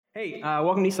Hey,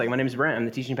 welcome to Eastlake. My name is Brent. I'm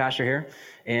the teaching pastor here,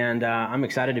 and I'm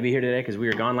excited to be here today because we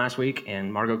were gone last week,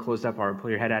 and Margot closed up our Pull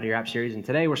Your Head Out of Your App series, and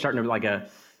today we're starting to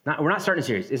we're not starting a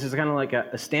series. This is kind of like a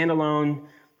standalone,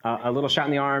 a little shot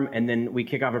in the arm, and then we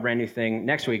kick off a brand new thing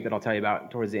next week that I'll tell you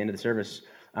about towards the end of the service.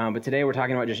 But today we're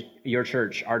talking about just your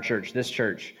church, our church, this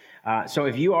church. So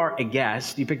if you are a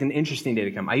guest, you picked an interesting day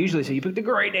to come. I usually say you picked a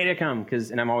great day to come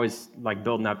and I'm always like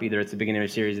building up either it's the beginning of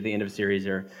a series or the end of a series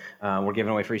or we're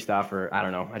giving away free stuff or I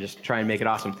don't know. I just try and make it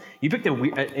awesome. You picked an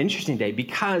interesting day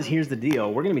because here's the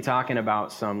deal. We're going to be talking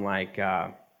about some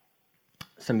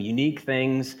unique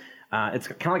things. It's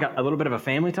kind of like a little bit of a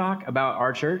family talk about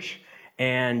our church.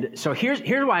 And so here's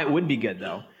why it would be good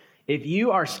though. If you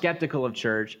are skeptical of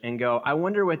church and go, I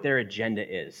wonder what their agenda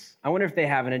is. I wonder if they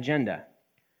have an agenda.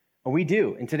 We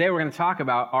do, and today we're going to talk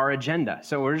about our agenda.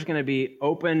 So we're just going to be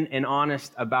open and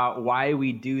honest about why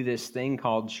we do this thing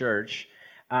called church.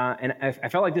 And I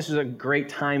felt like this was a great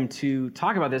time to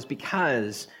talk about this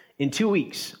because in 2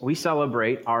 weeks, we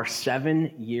celebrate our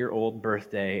 7-year-old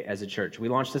birthday as a church. We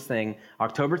launched this thing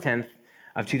October 10th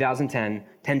of 2010,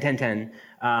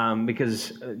 10-10-10,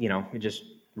 because, it just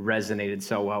resonated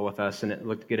so well with us, and it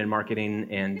looked good in marketing,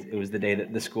 and it was the day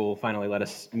that the school finally let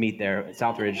us meet there at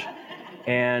Southridge.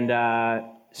 And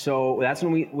so that's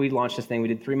when we launched this thing. We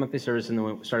did 3 monthly service, and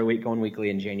then we started going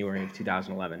weekly in January of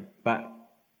 2011. But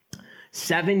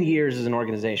 7 years as an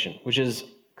organization, which is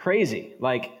crazy.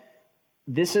 Like,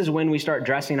 this is when we start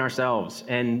dressing ourselves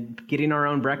and getting our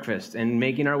own breakfast and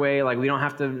making our way. Like, we don't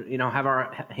have to, have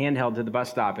our hand held to the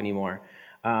bus stop anymore.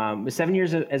 With 7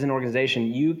 years as an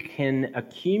organization, you can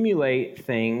accumulate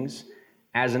things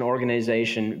as an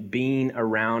organization being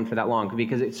around for that long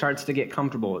because it starts to get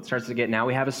comfortable. It starts to get, now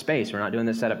we have a space. We're not doing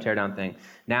this setup, tear down thing.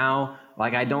 Now,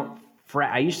 I don't fret.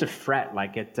 I used to fret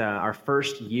at our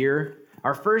first year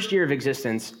of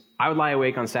existence. I would lie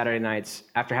awake on Saturday nights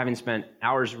after having spent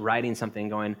hours writing something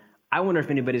going, I wonder if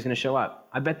anybody's going to show up.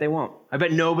 I bet they won't. I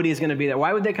bet nobody is going to be there.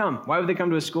 Why would they come? Why would they come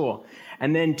to a school?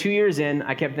 And then 2 years in,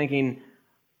 I kept thinking,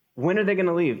 when are they going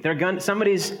to leave? I'm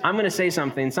going to say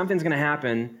something's going to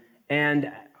happen.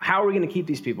 And how are we going to keep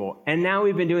these people? And now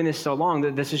we've been doing this so long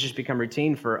that this has just become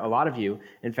routine for a lot of you.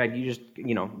 In fact, you just,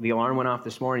 the alarm went off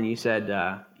this morning. You said,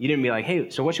 you didn't be like, hey,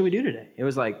 so what should we do today? It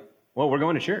was like, well, we're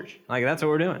going to church. Like, that's what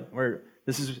we're doing.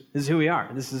 This is who we are.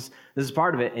 This is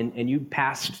part of it. And you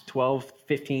passed 12,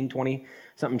 15, 20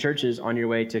 something churches on your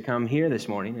way to come here this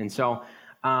morning. And so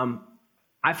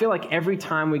I feel like every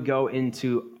time we go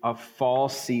into a fall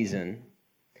season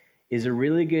is a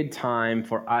really good time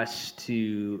for us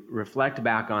to reflect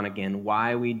back on again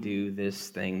why we do this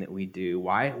thing that we do.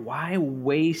 Why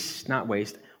not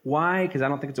waste? Why, because I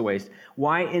don't think it's a waste,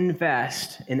 why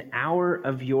invest an hour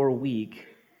of your week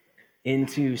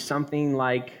into something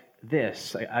like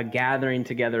this, a gathering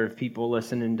together of people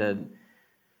listening to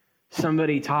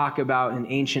somebody talk about an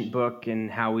ancient book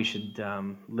and how we should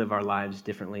live our lives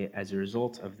differently as a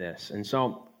result of this. And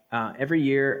so every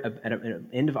year at the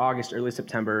end of August, early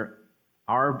September,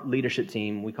 our leadership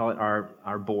team, we call it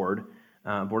our board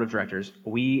of directors,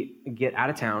 we get out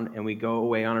of town and we go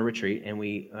away on a retreat and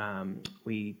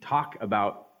we talk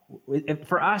about,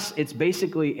 for us, it's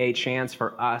basically a chance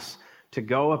for us to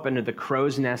go up into the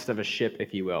crow's nest of a ship,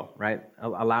 if you will, right?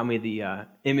 Allow me the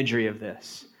imagery of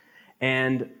this.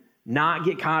 And not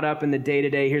get caught up in the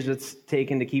day-to-day, here's what's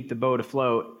taken to keep the boat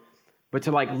afloat, but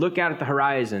to look out at the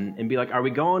horizon and be like, are we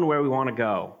going where we want to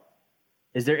go?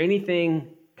 Is there anything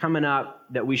coming up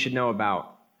that we should know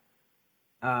about?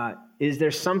 Is there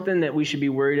something that we should be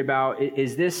worried about?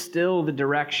 Is this still the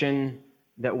direction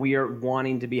that we are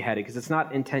wanting to be headed? Because it's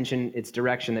not intention, it's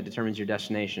direction that determines your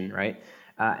destination, right?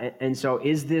 And so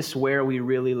is this where we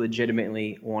really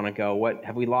legitimately want to go?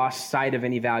 Have we lost sight of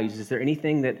any values? Is there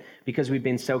anything that, because we've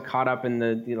been so caught up in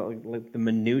the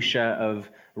minutia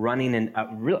of running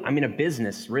a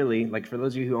business, really, for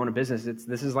those of you who own a business,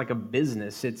 this is like a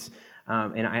business. It's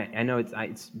and I know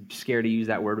it's scary to use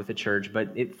that word with the church, but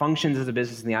it functions as a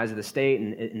business in the eyes of the state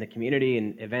and in the community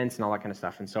and events and all that kind of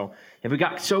stuff. And so if we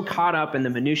got so caught up in the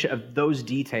minutia of those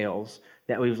details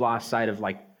that we've lost sight of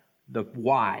the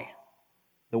why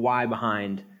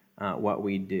behind what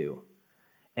we do.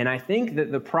 And I think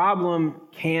that the problem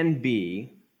can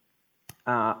be,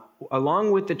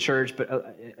 along with the church,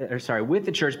 with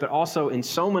the church, but also in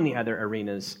so many other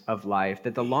arenas of life,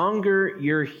 that the longer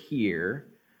you're here,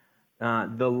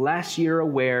 the less you're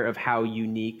aware of how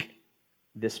unique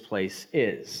this place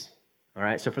is. All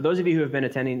right. So for those of you who have been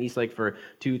attending Eastlake for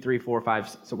 2, 3, 4,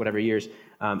 5, so whatever years,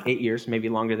 8 years, maybe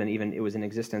longer than even it was in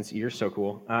existence. You're so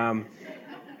cool.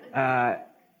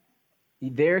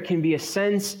 There can be a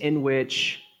sense in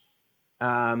which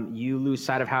you lose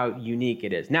sight of how unique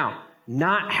it is. Now,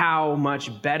 not how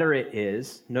much better it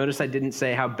is. Notice I didn't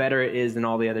say how better it is than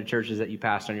all the other churches that you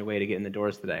passed on your way to get in the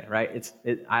doors today, right?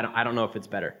 I don't know if it's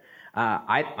better.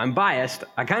 I'm biased.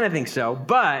 I kind of think so,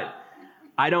 but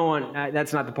I don't want.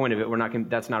 That's not the point of it.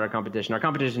 That's not our competition. Our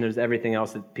competition is everything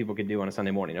else that people could do on a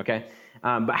Sunday morning. Okay,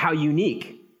 but how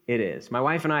unique it is. My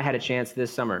wife and I had a chance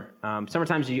this summer.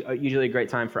 Summertime's usually a great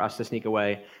time for us to sneak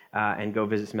away and go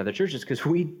visit some other churches because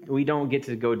we don't get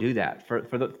to go do that.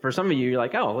 For some of you, you're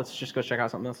like, oh, let's just go check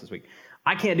out something else this week.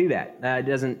 I can't do that. It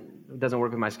doesn't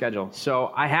work with my schedule,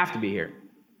 so I have to be here.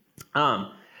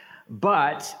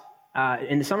 But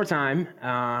in the summertime,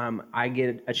 I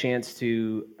get a chance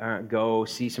to go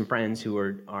see some friends who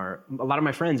are a lot of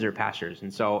my friends are pastors,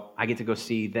 and so I get to go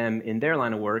see them in their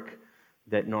line of work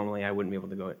that normally I wouldn't be able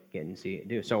to go get and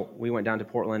do. So we went down to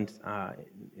Portland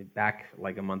back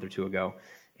like a month or two ago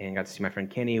and got to see my friend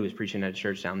Kenny, who was preaching at a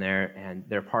church down there, and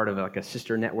they're part of like a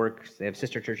sister network. They have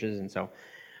sister churches, and so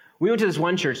we went to this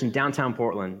one church in downtown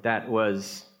Portland that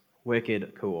was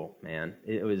wicked cool, man.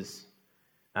 It was,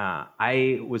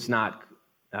 I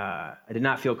did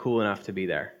not feel cool enough to be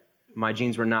there. My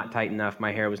jeans were not tight enough.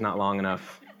 My hair was not long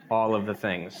enough. All of the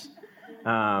things.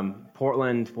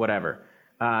 Portland, whatever.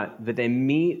 That they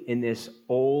meet in this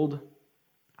old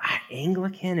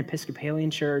Anglican Episcopalian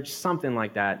church, something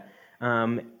like that.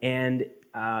 And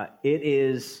it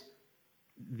is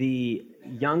the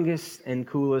youngest and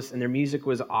coolest, and their music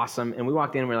was awesome. And we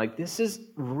walked in and we were like, this is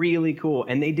really cool.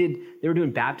 And they were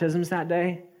doing baptisms that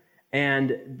day.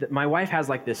 And my wife has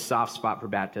like this soft spot for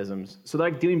baptisms. So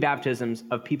they're like doing baptisms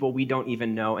of people we don't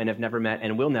even know and have never met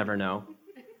and will never know.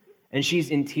 And she's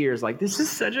in tears like, this is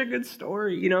such a good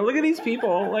story. You know, look at these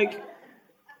people like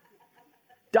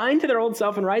dying to their old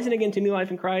self and rising again to new life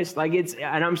in Christ. Like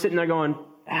and I'm sitting there going,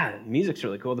 music's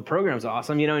really cool. The program's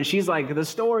awesome, you know, and she's like, the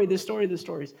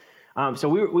stories. So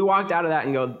we walked out of that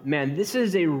and go, man, this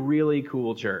is a really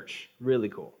cool church. Really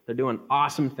cool. They're doing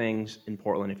awesome things in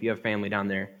Portland. If you have family down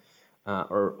there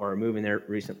or moving there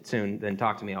soon, then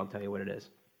talk to me. I'll tell you what it is.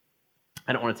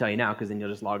 I don't want to tell you now because then you'll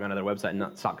just log on to their website and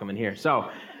not stop coming here. So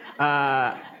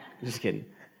just kidding.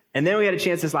 And then we had a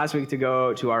chance this last week to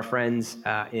go to our friends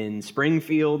in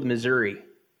Springfield, Missouri,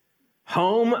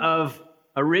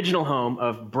 original home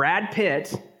of Brad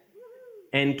Pitt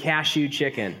and Cashew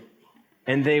Chicken.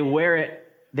 And they wear it.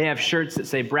 They have shirts that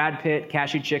say Brad Pitt,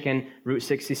 Cashew Chicken, Route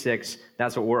 66.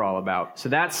 That's what we're all about. So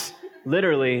that's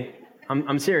literally,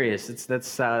 I'm serious.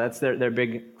 That's their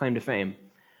big claim to fame.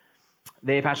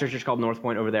 They pastor a church called North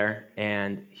Point over there,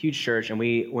 and huge church. And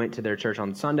we went to their church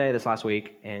on Sunday this last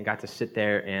week and got to sit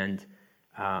there and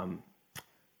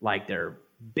like their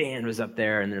band was up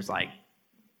there, and there's like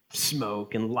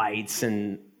smoke and lights,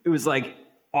 and it was like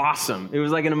awesome. It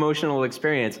was like an emotional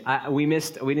experience. We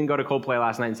didn't go to Coldplay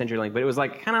last night in CenturyLink, but it was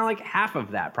like kind of like half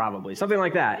of that probably, something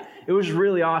like that. It was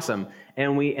really awesome.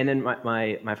 And then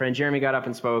my friend Jeremy got up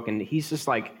and spoke, and he's just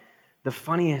like the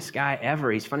funniest guy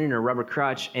ever. He's funny in a rubber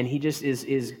crutch, and he just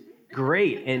is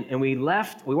great. And we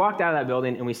walked out of that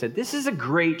building, and we said, this is a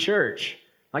great church.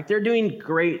 Like, they're doing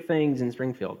great things in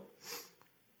Springfield.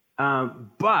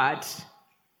 But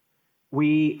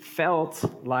we felt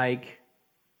like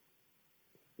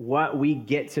what we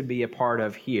get to be a part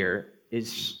of here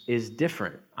is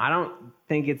different. I don't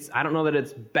know that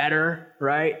it's better,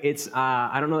 right?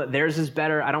 I don't know that theirs is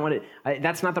better.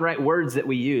 That's not the right words that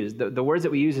we use. The words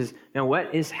that we use is, now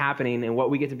what is happening and what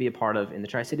we get to be a part of in the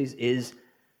Tri-Cities is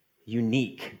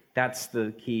unique. That's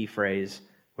the key phrase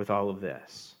with all of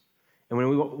this. And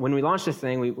when we launched this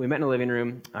thing, we met in a living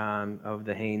room of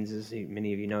the Hayneses.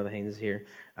 Many of you know the Hayneses here,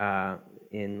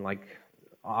 in like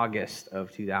August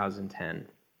of 2010.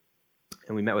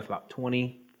 And we met with about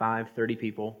 25, 30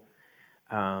 people.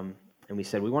 And we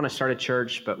said, we want to start a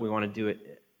church, but we want to do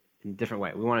it in a different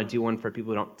way. We want to do one for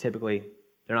people who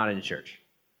they're not into church.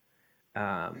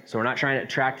 So we're not trying to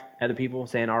attract other people,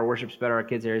 saying our worship's better, our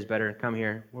kids' area is better, come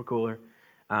here, we're cooler.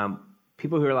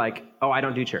 People who are like, oh, I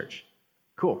don't do church.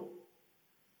 Cool.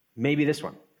 Maybe this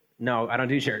one. No, I don't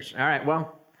do church. All right,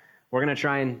 well, we're going to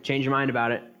try and change your mind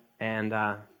about it, and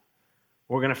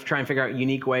we're going to try and figure out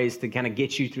unique ways to kind of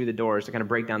get you through the doors, to kind of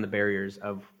break down the barriers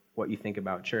of what you think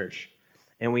about church.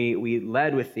 And we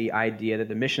led with the idea that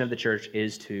the mission of the church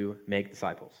is to make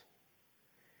disciples.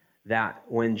 That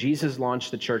when Jesus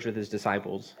launched the church with his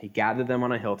disciples, he gathered them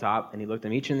on a hilltop, and he looked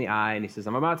them each in the eye, and he says,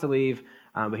 I'm about to leave,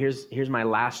 but here's my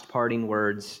last parting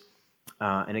words.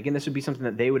 And again, this would be something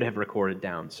that they would have recorded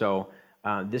down. So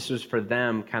this was for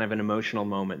them kind of an emotional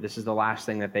moment. This is the last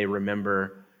thing that they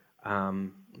remember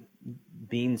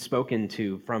being spoken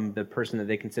to from the person that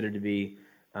they considered to be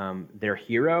their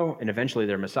hero and eventually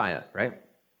their Messiah, right?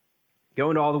 Go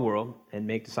into all the world and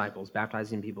make disciples,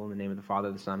 baptizing people in the name of the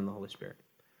Father, the Son, and the Holy Spirit.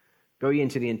 Go ye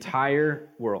into the entire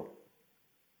world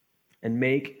and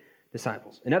make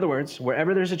disciples. In other words,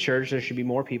 wherever there's a church, there should be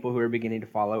more people who are beginning to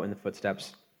follow in the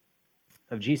footsteps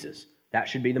of Jesus. That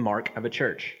should be the mark of a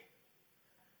church.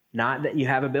 Not that you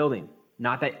have a building,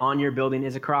 not that on your building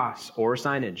is a cross or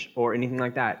signage or anything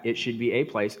like that. It should be a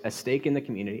place, a stake in the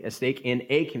community, a stake in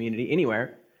a community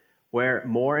anywhere where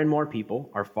more and more people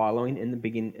are following in the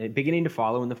beginning to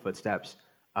follow in the footsteps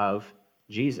of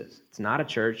Jesus. It's not a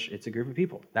church, it's a group of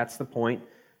people. That's the point.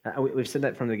 We've said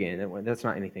that from the beginning. That's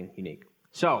not anything unique.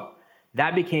 So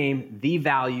that became the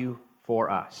value for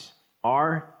us.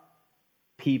 Our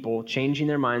people changing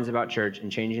their minds about church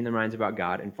and changing their minds about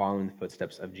God and following the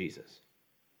footsteps of Jesus.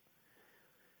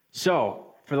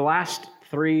 So for the last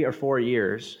 3 or 4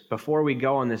 years, before we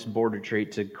go on this board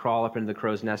retreat to crawl up into the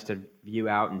crow's nest to view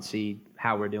out and see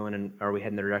how we're doing and are we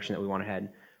heading the direction that we want to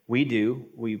head,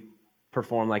 we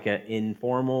perform like an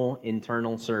informal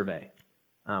internal survey.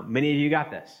 Many of you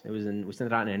got this. We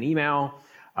sent it out in an email.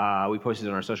 We posted it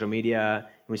on our social media.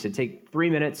 And we said, take 3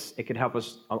 minutes. It could help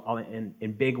us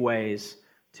in big ways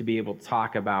to be able to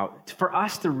talk about, for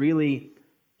us to really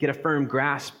get a firm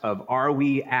grasp of, are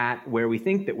we at where we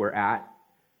think that we're at?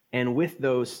 And with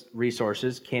those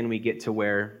resources, can we get to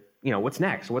where, what's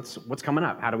next? What's coming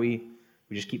up? How do we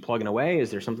just keep plugging away? Is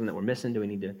there something that we're missing? Do we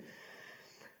need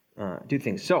to do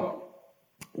things? So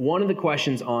one of the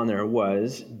questions on there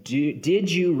was,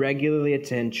 did you regularly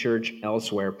attend church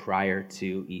elsewhere prior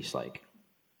to Eastlake?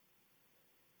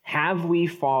 Have we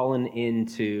fallen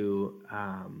into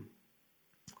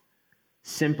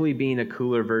simply being a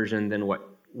cooler version than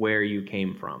where you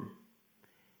came from?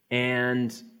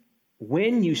 And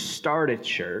when you start a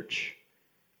church,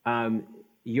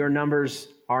 your numbers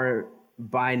are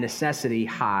by necessity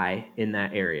high in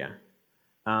that area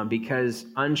because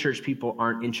unchurched people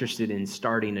aren't interested in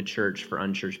starting a church for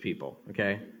unchurched people,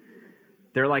 okay?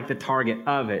 They're like the target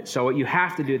of it. So what you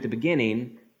have to do at the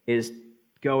beginning is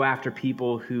go after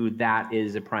people who that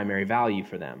is a primary value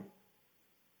for them.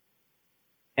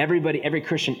 Every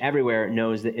Christian everywhere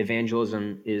knows that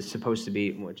evangelism is supposed to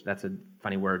be, which that's a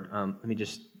funny word.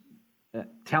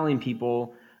 Telling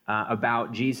people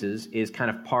about Jesus is kind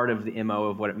of part of the MO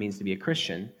of what it means to be a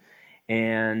Christian.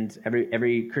 And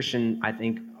every Christian, I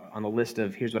think, on the list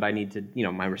of here's what I need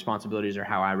to, my responsibilities are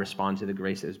how I respond to the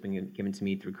grace that has been given to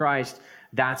me through Christ.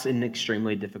 That's an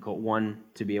extremely difficult one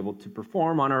to be able to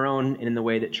perform on our own and in the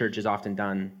way that church is often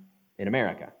done in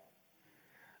America.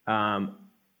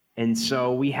 And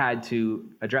so we had to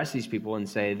address these people and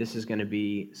say, this is going to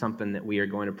be something that we are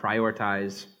going to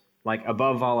prioritize like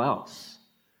above all else.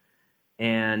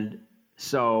 And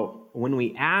so when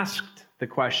we asked the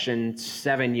question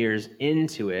 7 years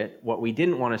into it, what we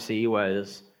didn't want to see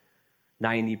was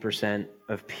 90%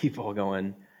 of people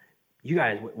going, you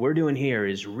guys, what we're doing here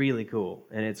is really cool,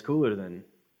 and it's cooler than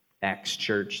X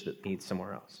church that meets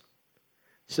somewhere else.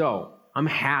 So I'm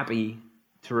happy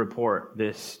to report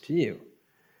this to you.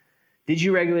 Did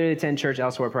you regularly attend church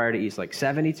elsewhere prior to Eastlake?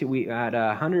 72. We had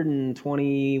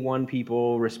 121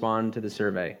 people respond to the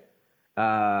survey.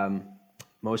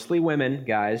 Mostly women,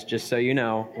 guys, just so you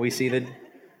know.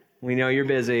 We know you're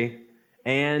busy.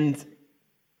 And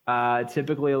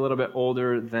typically a little bit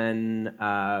older than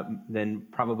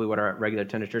probably what our regular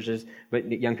attendance church is, but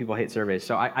young people hate surveys,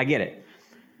 so I get it.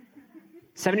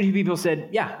 72 people said,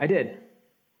 yeah, I did.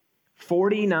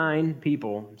 49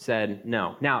 people said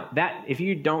no. Now, that if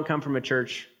you don't come from a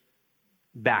church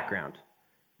background,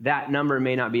 that number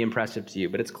may not be impressive to you,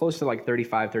 but it's close to like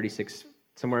 35, 36,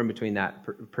 somewhere in between that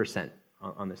percent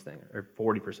on this thing, or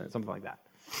 40%, something like that.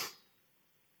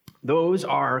 Those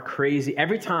are crazy.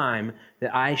 Every time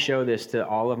that I show this to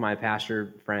all of my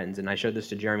pastor friends, and I showed this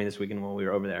to Jeremy this weekend when we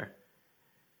were over there,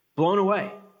 blown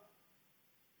away.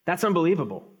 That's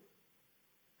unbelievable.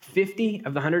 50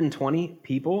 of the 120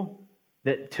 people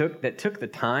that took the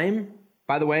time,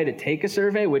 by the way, to take a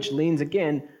survey, which leans,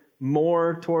 again,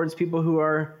 more towards people who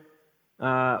are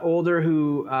older,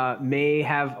 who may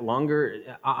have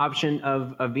longer option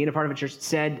of being a part of a church,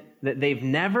 said that they've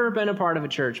never been a part of a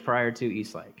church prior to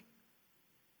Eastlake.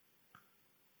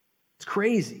 It's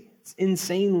crazy. It's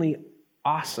insanely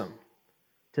awesome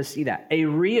to see that. A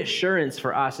reassurance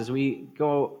for us as we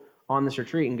go on this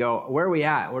retreat and go, where are we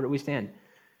at? Where do we stand?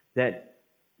 That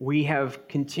we have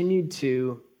continued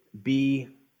to be,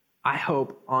 I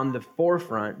hope, on the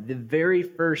forefront, the very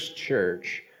first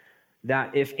church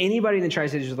that if anybody in the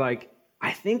Tri-Cities is like,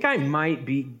 I think I might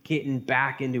be getting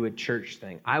back into a church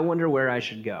thing. I wonder where I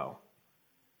should go.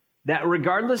 that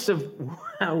regardless of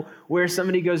where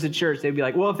somebody goes to church, they'd be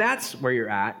like, well, if that's where you're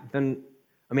at, then,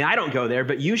 I don't go there,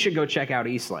 but you should go check out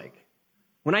Eastlake.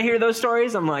 When I hear those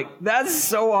stories, I'm like, that's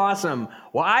so awesome.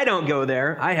 Well, I don't go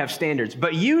there. I have standards,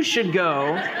 but you should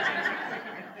go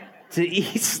to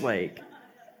Eastlake.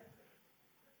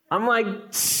 I'm like,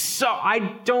 so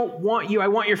I don't want you. I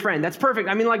want your friend. That's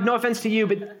perfect. No offense to you,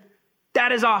 but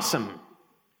that is awesome.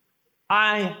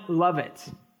 I love it.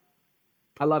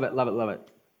 I love it, love it, love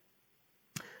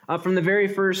it. From the very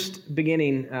first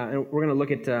beginning, and we're going to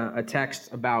look at a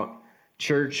text about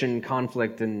church and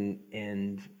conflict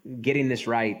and getting this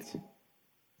right.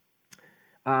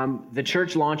 The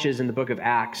church launches in the book of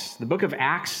Acts. The book of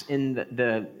Acts,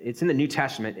 it's in the New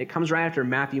Testament. It comes right after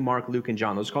Matthew, Mark, Luke, and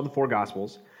John. Those are called the four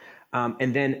Gospels.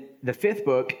 And then the fifth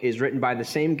book is written by the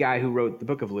same guy who wrote the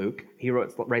book of Luke. He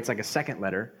writes like a second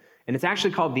letter, and it's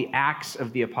actually called the Acts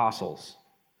of the Apostles.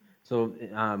 So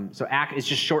Act is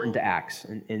just shortened to Acts.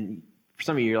 And for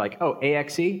some of you, you're like, oh,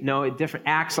 AXE? No, different.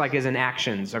 Acts like as in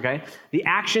actions, okay? The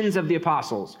actions of the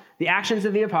apostles. The actions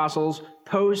of the apostles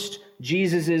post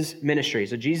Jesus' ministry.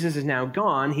 So Jesus is now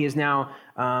gone. He has now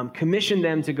commissioned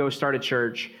them to go start a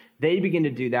church. They begin to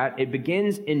do that. It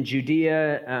begins in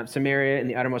Judea, Samaria, and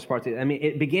the uttermost parts.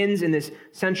 It begins in this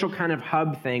central kind of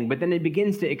hub thing, but then it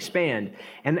begins to expand.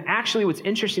 And actually what's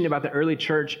interesting about the early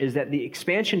church is that the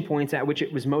expansion points at which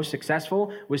it was most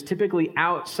successful was typically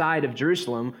outside of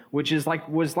Jerusalem, which was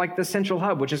like the central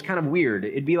hub, which is kind of weird.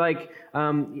 It'd be like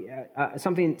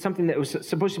something that was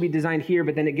supposed to be designed here,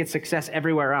 but then it gets success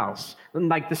everywhere else.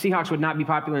 Like the Seahawks would not be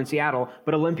popular in Seattle,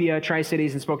 but Olympia,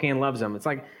 Tri-Cities, and Spokane loves them. It's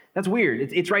like, that's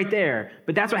weird. It's right there.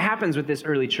 But that's what happens with this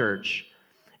early church.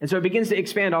 And so it begins to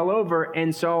expand all over.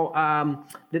 And so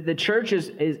the church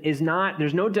is not,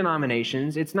 there's no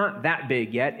denominations. It's not that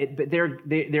big yet, but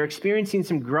they're experiencing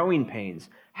some growing pains.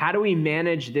 How do we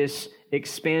manage this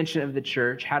expansion of the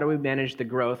church? How do we manage the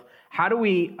growth? How do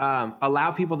we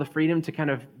allow people the freedom to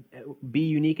kind of be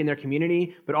unique in their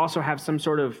community, but also have some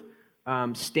sort of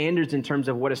standards in terms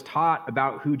of what is taught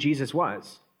about who Jesus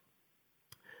was?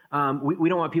 We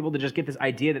don't want people to just get this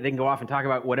idea that they can go off and talk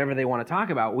about whatever they want to talk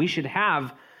about. We should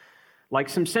have like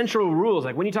some central rules,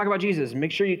 like when you talk about Jesus,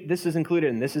 make sure this is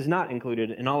included and this is not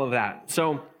included and all of that.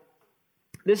 So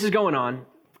this is going on.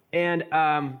 And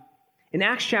in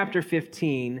Acts chapter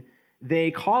 15,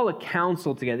 they call a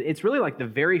council together. It's really like the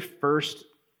very first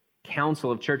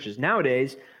council of churches.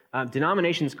 Nowadays,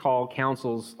 denominations call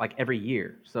councils like every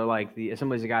year. So like the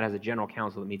Assemblies of God has a general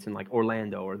council that meets in like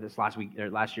Orlando, or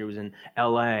last year was in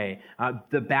LA.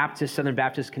 The Southern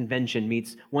Baptist Convention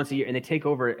meets once a year, and they take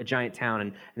over a giant town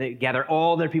and they gather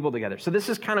all their people together. So this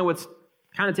is kind of what's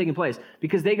kind of taking place,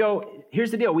 because they go,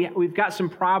 here's the deal. We've got some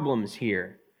problems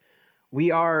here.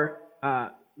 We are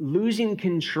losing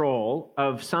control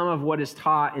of some of what is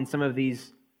taught in some of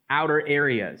these outer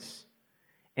areas.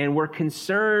 And we're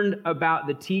concerned about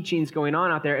the teachings going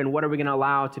on out there and what are we going to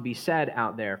allow to be said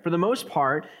out there. For the most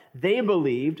part, they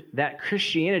believed that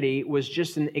Christianity was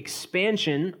just an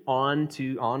expansion on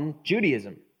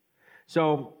Judaism.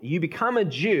 So you become a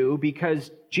Jew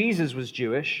because Jesus was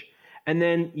Jewish, and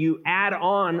then you add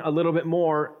on a little bit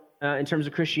more in terms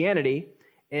of Christianity,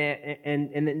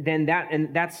 and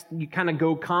that's you kind of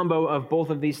go combo of both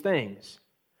of these things.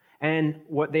 And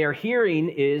what they are hearing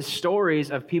is stories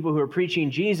of people who are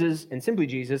preaching Jesus and simply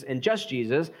Jesus and just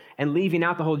Jesus and leaving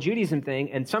out the whole Judaism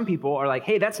thing. And some people are like,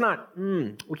 hey, that's not,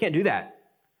 we can't do that.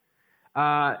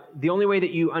 The only way that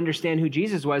you understand who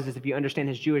Jesus was is if you understand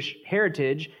his Jewish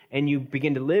heritage and you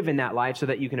begin to live in that life so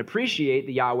that you can appreciate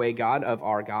the Yahweh God of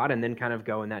our God and then kind of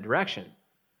go in that direction.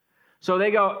 So they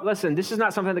go, listen, this is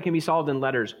not something that can be solved in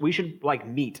letters. We should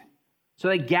meet. So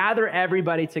they gather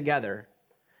everybody together.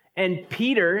 And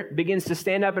Peter begins to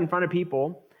stand up in front of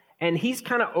people, and he's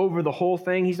kind of over the whole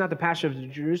thing. He's not the pastor of the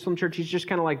Jerusalem church. He's just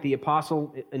kind of like the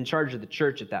apostle in charge of the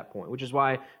church at that point, which is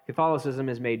why Catholicism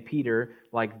has made Peter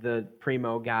like the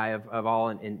primo guy of all,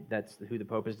 and that's who the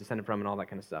Pope is descended from and all that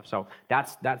kind of stuff. So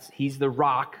he's the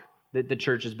rock that the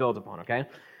church is built upon, okay?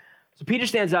 So Peter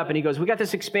stands up and he goes, we got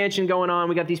this expansion going on.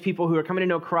 We got these people who are coming to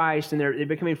know Christ, and they're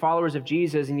becoming followers of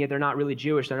Jesus, and yet they're not really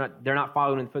Jewish. They're not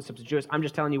following in the footsteps of Jews. I'm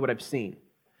just telling you what I've seen.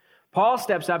 Paul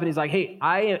steps up and he's like, hey,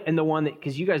 I am the one that,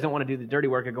 because you guys don't want to do the dirty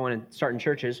work of going and starting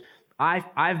churches.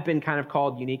 I've been kind of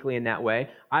called uniquely in that way.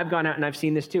 I've gone out and I've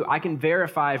seen this too. I can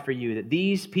verify for you that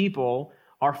these people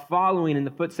are following in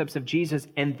the footsteps of Jesus,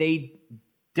 and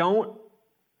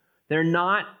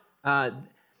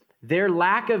their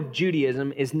lack of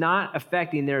Judaism is not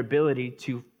affecting their ability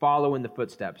to follow in the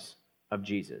footsteps of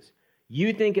Jesus.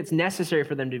 You think it's necessary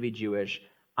for them to be Jewish.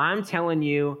 I'm telling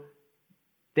you,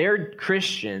 they're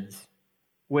Christians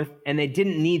and they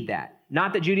didn't need that.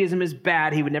 Not that Judaism is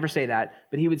bad, he would never say that,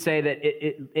 but he would say that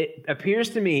it appears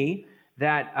to me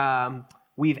that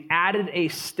we've added a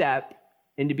step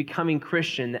into becoming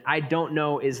Christian that I don't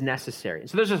know is necessary.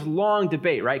 So there's this long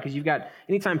debate, right? Because you've got,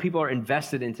 anytime people are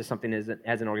invested into something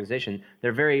as an organization,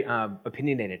 they're very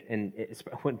opinionated. And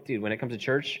when it comes to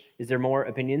church, is there more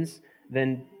opinions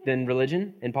than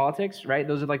religion and politics, right?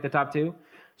 Those are like the top two.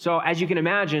 So as you can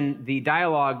imagine, the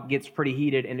dialogue gets pretty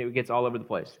heated and it gets all over the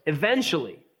place.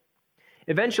 Eventually,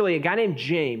 a guy named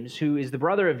James, who is the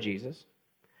brother of Jesus,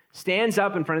 stands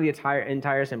up in front of the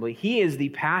entire assembly. He is the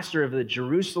pastor of the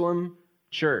Jerusalem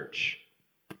church,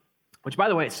 which, by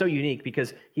the way, it's so unique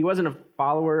because he wasn't a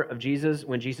follower of Jesus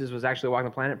when Jesus was actually walking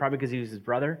the planet, probably because he was his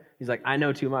brother. He's like, I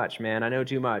know too much, man. I know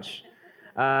too much.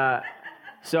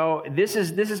 So this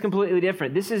is completely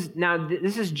different. This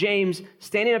is James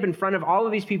standing up in front of all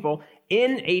of these people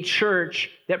in a church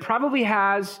that probably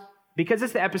has, because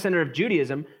it's the epicenter of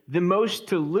Judaism, the most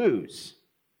to lose.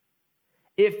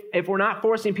 If we're not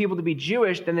forcing people to be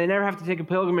Jewish, then they never have to take a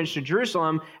pilgrimage to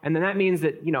Jerusalem, and then that means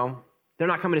that, they're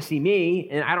not coming to see me,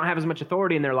 and I don't have as much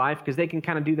authority in their life because they can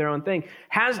kind of do their own thing.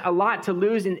 Has a lot to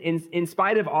lose in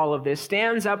spite of all of this,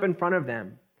 stands up in front of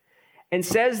them and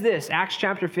says this, Acts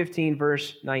chapter 15,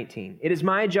 verse 19. It is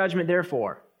my judgment,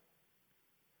 therefore,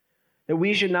 that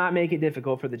we should not make it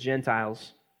difficult for the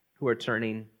Gentiles who are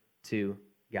turning to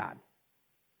God.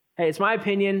 Hey, it's my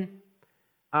opinion.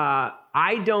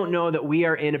 I don't know that we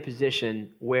are in a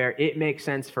position where it makes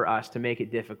sense for us to make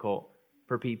it difficult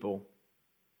for people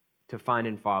to find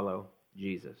and follow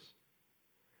Jesus.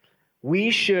 We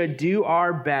should do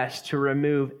our best to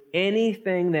remove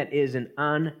anything that is an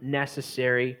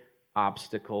unnecessary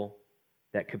obstacle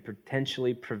that could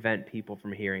potentially prevent people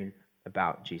from hearing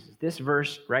about Jesus. This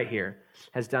verse right here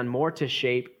has done more to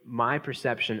shape my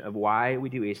perception of why we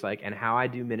do Eastlake and how I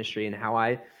do ministry and how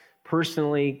I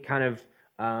personally kind of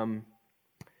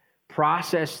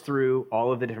process through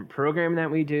all of the different programming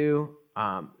that we do,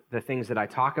 the things that I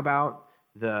talk about,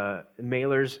 the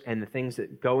mailers and the things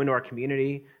that go into our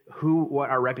community, what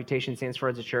our reputation stands for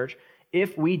as a church.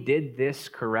 If we did this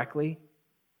correctly,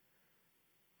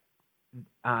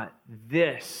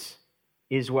 this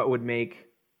is what would make,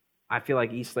 I feel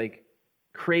like, Eastlake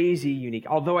crazy unique.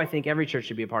 Although I think every church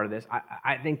should be a part of this,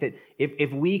 I think that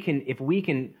if we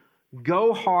can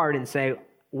go hard and say,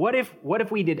 what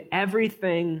if we did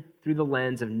everything through the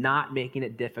lens of not making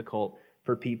it difficult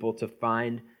for people to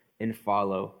find and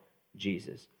follow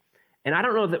Jesus? And I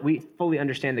don't know that we fully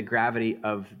understand the gravity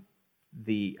of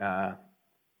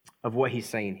what he's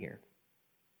saying here.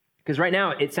 Because right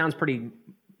now it sounds pretty,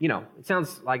 it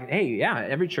sounds like, hey, yeah,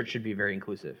 every church should be very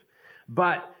inclusive.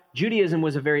 But Judaism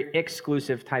was a very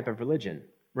exclusive type of religion.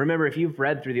 Remember, if you've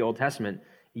read through the Old Testament,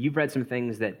 you've read some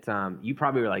things that you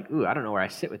probably were like, ooh, I don't know where I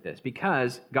sit with this.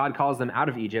 Because God calls them out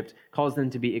of Egypt, calls them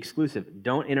to be exclusive.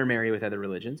 Don't intermarry with other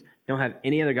religions. Don't have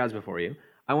any other gods before you.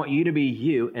 I want you to be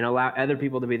you and allow other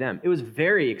people to be them. It was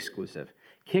very exclusive.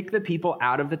 Kick the people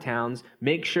out of the towns.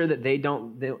 Make sure that they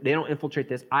don't infiltrate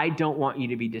this. I don't want you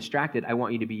to be distracted. I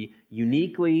want you to be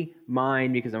uniquely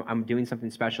mine because I'm doing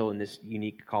something special in this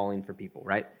unique calling for people,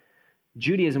 right?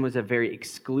 Judaism was a very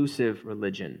exclusive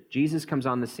religion. Jesus comes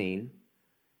on the scene,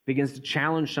 begins to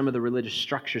challenge some of the religious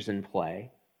structures in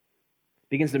play,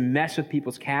 begins to mess with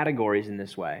people's categories in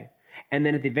this way, and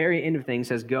then at the very end of things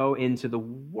says, go into the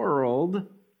world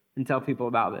and tell people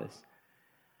about this.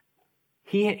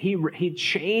 He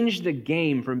changed the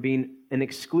game from being an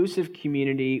exclusive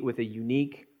community with a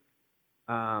unique,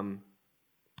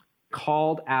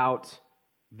 called out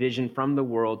vision from the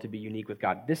world to be unique with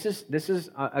God. This is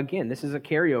a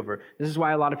carryover. This is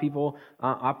why a lot of people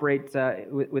operate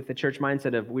with the church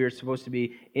mindset of we're supposed to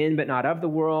be in but not of the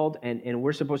world, and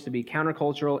we're supposed to be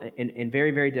countercultural and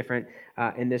very, very different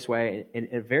in this way, in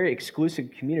a very exclusive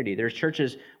community. There's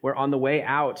churches where on the way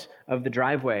out of the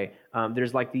driveway,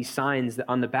 there's like these signs that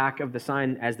on the back of the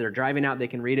sign as they're driving out, they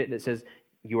can read it that says,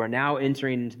 you are now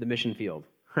entering into the mission field,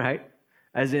 right?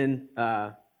 As in,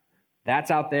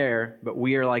 that's out there, but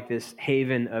we are like this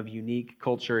haven of unique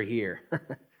culture here.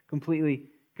 Completely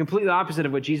opposite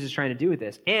of what Jesus is trying to do with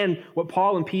this. And what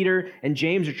Paul and Peter and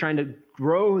James are trying to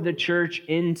grow the church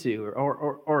into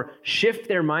or shift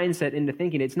their mindset into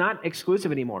thinking. It's not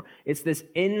exclusive anymore. It's this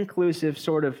inclusive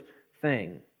sort of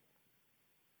thing.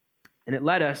 And it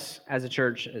led us as a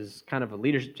church, as kind of a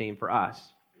leadership team for us,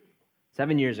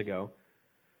 7 years ago,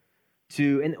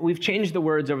 and we've changed the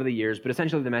words over the years, but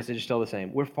essentially the message is still the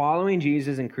same. We're following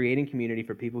Jesus and creating community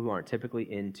for people who aren't typically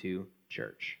into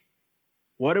church.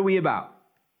 What are we about?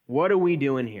 What are we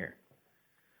doing here?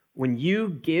 when you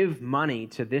give money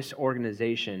to this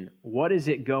organization, what is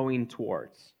it going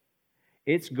towards?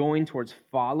 It's going towards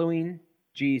following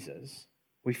Jesus.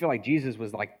 We feel like Jesus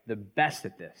was like the best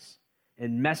at this,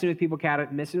 and messing with people's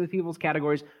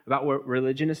categories about what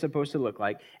religion is supposed to look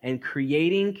like, and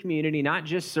creating community, not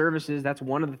just services. That's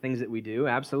one of the things that we do,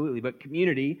 absolutely, but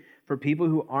community for people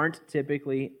who aren't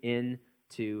typically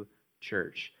into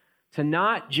church. To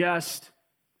not just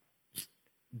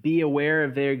be aware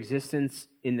of their existence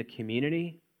in the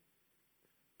community,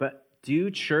 but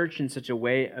do church in such a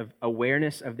way of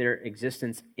awareness of their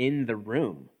existence in the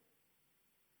room.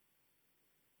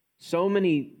 So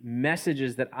many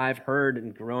messages that I've heard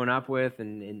and grown up with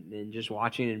and just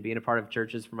watching and being a part of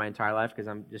churches for my entire life, because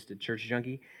I'm just a church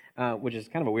junkie, which is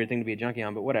kind of a weird thing to be a junkie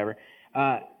on, but whatever,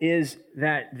 is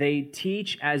that they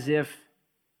teach as if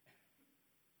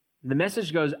the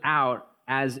message goes out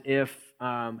as if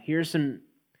here's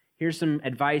some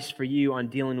advice for you on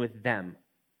dealing with them,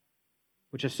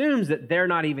 which assumes that they're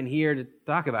not even here to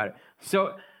talk about it.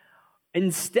 So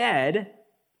instead,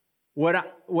 what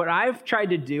I've tried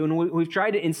to do, and we've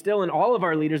tried to instill in all of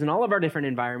our leaders in all of our different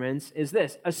environments, is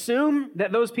this: assume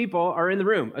that those people are in the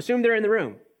room. Assume they're in the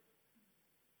room.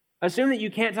 Assume that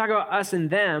you can't talk about us and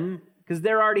them because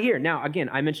they're already here. Now, again,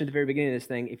 I mentioned at the very beginning of this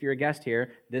thing, if you're a guest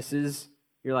here,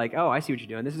 you're like, oh, I see what you're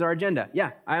doing. This is our agenda.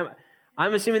 Yeah,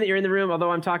 I'm assuming that you're in the room,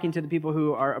 although I'm talking to the people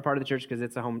who are a part of the church because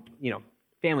it's a home,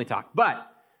 family talk. But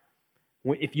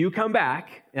if you come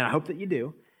back, and I hope that you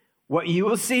do, what you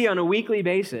will see on a weekly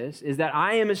basis is that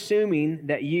I am assuming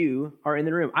that you are in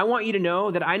the room. I want you to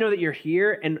know that I know that you're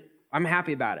here, and I'm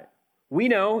happy about it. We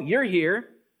know you're here.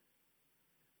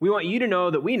 We want you to know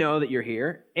that you're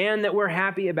here, and that we're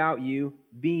happy about you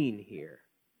being here.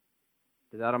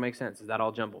 Does that all make sense? Is that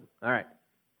all jumbled? All right.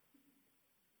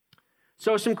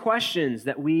 So some questions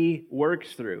that we worked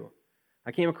through.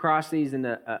 I came across these in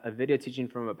a video teaching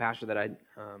from a pastor that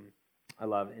I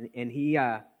love, and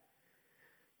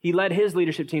he led his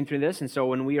leadership team through this. And so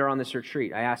when we are on this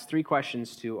retreat, I asked 3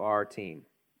 questions to our team.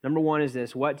 Number 1 is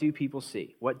this: what do people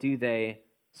see? What do they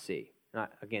see?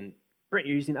 Again, Brent,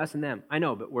 you're using us and them. I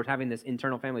know, but we're having this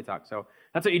internal family talk. So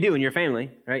that's what you do in your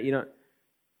family, right? You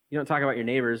don't talk about your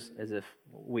neighbors as if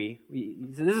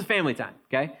this is family time,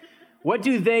 okay? What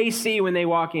do they see when they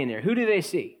walk in there? Who do they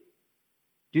see?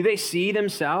 Do they see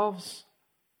themselves?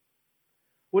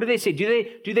 What do they see?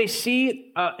 Do they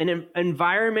see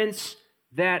environments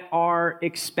that are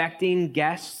expecting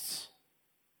guests?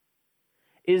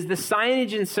 Is the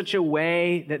signage in such a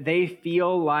way that they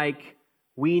feel like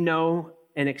we know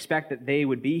and expect that they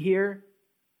would be here?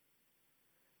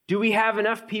 Do we have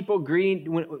enough people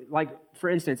greeting? Like, for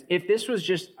instance, if this was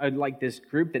just like this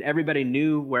group that everybody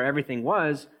knew where everything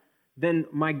was, then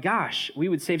my gosh, we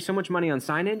would save so much money on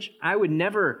signage. I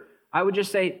would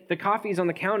just say, the coffee's on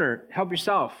the counter, help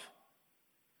yourself.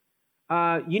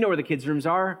 You know where the kids' rooms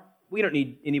are. We don't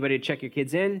need anybody to check your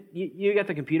kids in. You got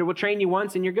the computer, we'll train you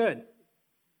once and you're good.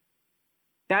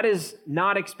 That is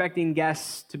not expecting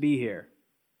guests to be here.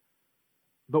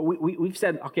 But we've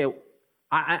said, okay,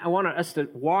 I want us to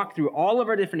walk through all of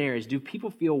our different areas. Do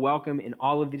people feel welcome in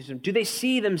all of these? Do they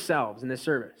see themselves in this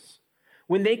service?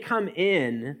 When they come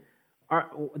in, are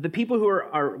the people who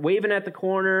are waving at the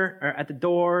corner or at the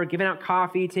door, giving out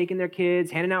coffee, taking their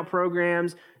kids, handing out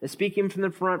programs, speaking from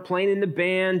the front, playing in the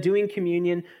band, doing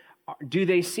communion, do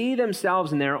they see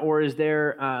themselves in there, or is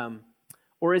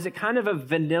it kind of a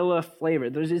vanilla flavor?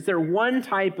 Is there one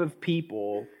type of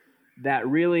people that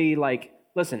really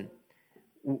listen,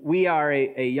 we are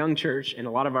a young church, and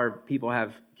a lot of our people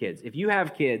have kids. If you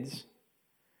have kids,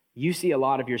 you see a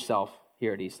lot of yourself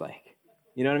here at Eastlake.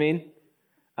 You know what I mean?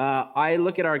 I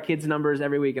look at our kids' numbers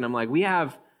every week, and I'm like, we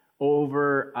have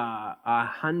over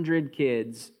 100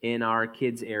 kids in our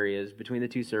kids' areas between the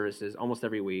 2 services almost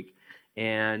every week,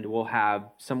 and we'll have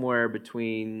somewhere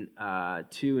between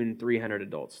 200 and 300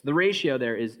 adults. The ratio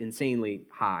there is insanely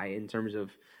high in terms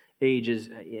of ages.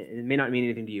 It may not mean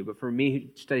anything to you, but for me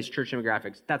who studies church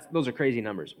demographics, those are crazy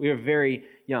numbers. We are very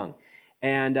young,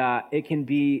 and it can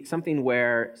be something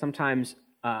where sometimes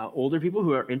older people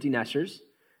who are empty nesters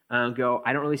go,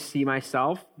 I don't really see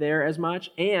myself there as much.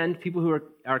 And people who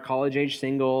are college-age,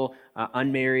 single,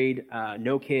 unmarried,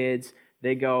 no kids,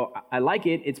 they go, I like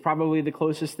it. It's probably the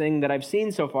closest thing that I've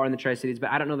seen so far in the Tri-Cities, but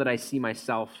I don't know that I see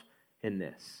myself in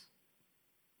this.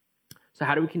 So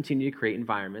how do we continue to create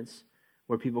environments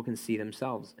where people can see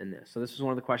themselves in this? So this was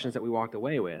one of the questions that we walked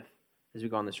away with as we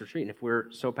go on this retreat. And if we're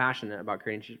so passionate about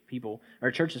creating people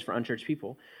or churches for unchurched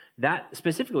people, that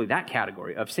specifically that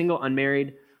category of single,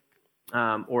 unmarried,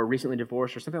 or recently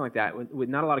divorced or something like that, with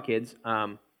not a lot of kids,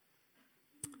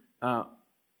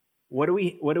 what do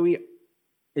we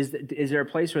Is there a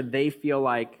place where they feel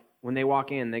like when they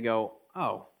walk in, they go,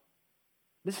 oh,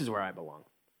 this is where I belong?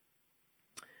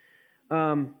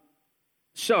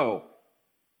 So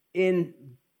in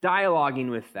dialoguing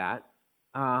with that,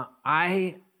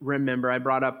 I remember I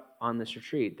brought up on this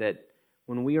retreat that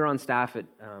when we were on staff at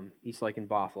East Lake in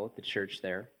Bothell, at the church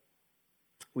there,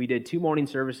 we did 2 morning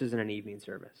services and an evening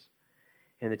service.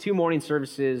 And the 2 morning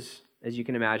services, as you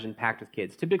can imagine, packed with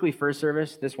kids. Typically first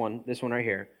service, this one right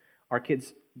here, our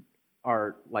kids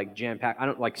are like jam-packed. I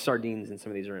don't like sardines in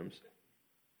some of these rooms.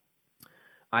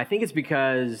 I think it's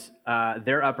because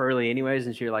they're up early anyways,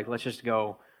 and so you're like, let's just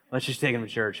take them to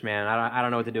church, man. I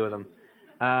don't know what to do with them.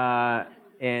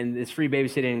 And it's free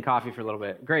babysitting and coffee for a little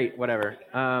bit. Great, whatever.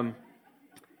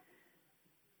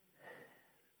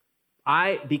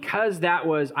 I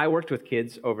worked with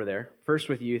kids over there, first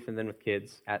with youth and then with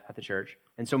kids at the church.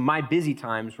 And so my busy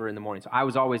times were in the morning. So I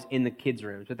was always in the kids'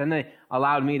 rooms. But then they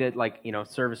allowed me to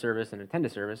serve a service and attend a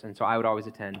service. And so I would always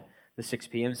attend the 6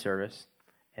 p.m. service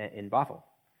in Bothell.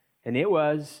 And it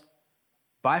was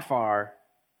by far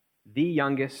the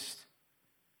youngest.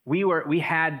 We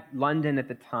had London at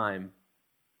the time,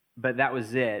 but that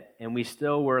was it. And we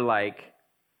still were like,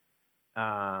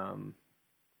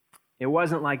 it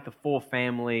wasn't like the full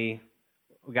family,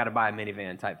 we got to buy a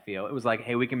minivan type feel. It was like,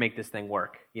 hey, we can make this thing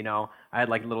work. I had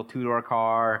like a little 2-door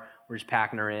car. We're just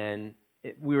packing her in.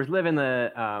 We were living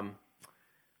the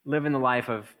life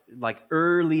of like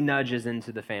early nudges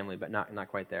into the family, but not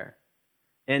quite there.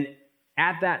 And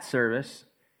at that service,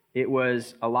 it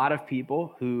was a lot of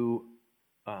people who,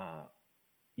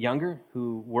 younger,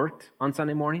 who worked on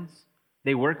Sunday mornings.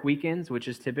 They work weekends, which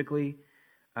is typically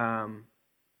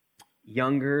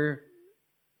younger,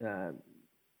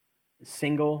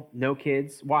 single, no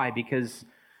kids. Why? Because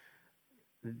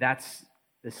that's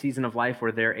the season of life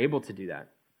where they're able to do that.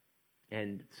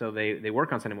 And so they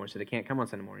work on Sunday mornings, so they can't come on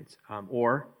Sunday mornings.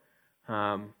 Or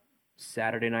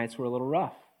Saturday nights were a little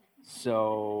rough.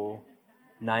 So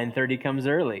 9:30 comes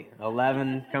early,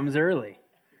 11 comes early.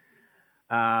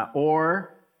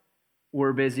 Or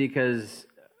we're busy because,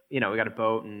 we got a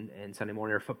boat and Sunday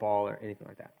morning or football or anything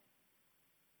like that.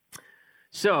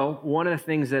 So one of the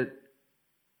things that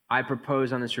I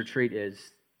propose on this retreat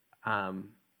is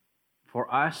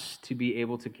for us to be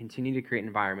able to continue to create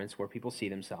environments where people see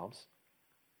themselves.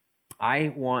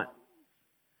 I want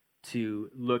to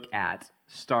look at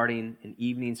starting an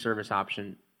evening service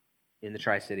option in the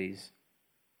Tri-Cities,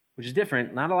 which is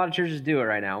different. Not a lot of churches do it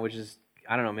right now, which is,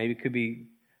 I don't know, maybe could be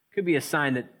a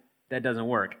sign that doesn't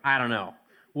work. I don't know.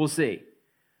 We'll see.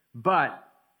 But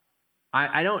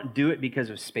I don't do it because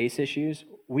of space issues.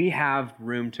 We have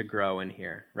room to grow in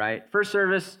here, right? First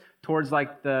service towards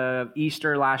like the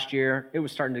Easter last year, it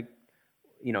was starting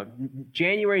to,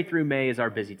 January through May is our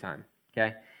busy time,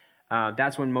 okay?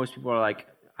 That's when most people are like,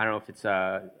 I don't know if it's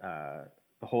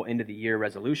the whole end of the year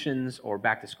resolutions or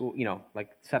back to school, like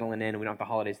settling in and we don't have the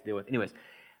holidays to deal with. Anyways,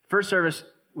 first service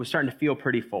was starting to feel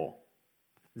pretty full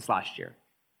this last year.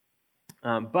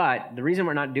 But the reason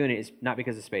we're not doing it is not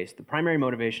because of space. The primary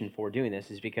motivation for doing this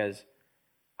is because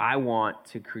I want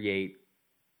to create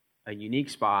a unique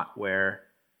spot where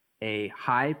a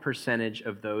high percentage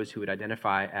of those who would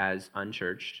identify as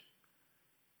unchurched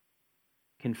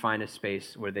can find a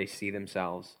space where they see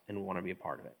themselves and want to be a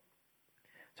part of it.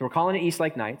 So we're calling it East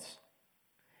Lake Nights,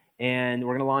 and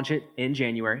we're going to launch it in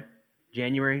January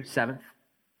 7th.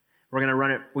 We're going to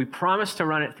run it. We promise to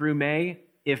run it through May,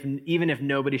 even if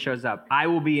nobody shows up. I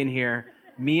will be in here.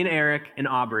 Me and Eric and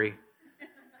Aubrey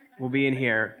will be in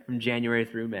here from January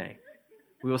through May.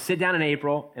 We will sit down in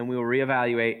April, and we will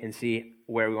reevaluate and see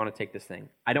where we want to take this thing.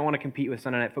 I don't want to compete with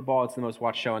Sunday Night Football. It's the most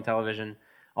watched show on television.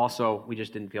 Also, we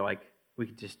just didn't feel like we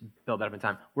could just build that up in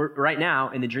time. We're right now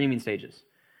in the dreaming stages.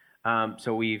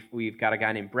 So we've got a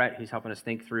guy named Brett who's helping us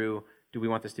think through, do we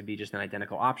want this to be just an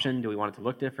identical option? Do we want it to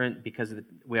look different? Because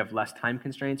we have less time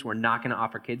constraints, we're not going to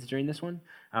offer kids during this one.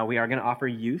 We are going to offer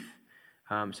youth.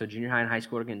 So junior high and high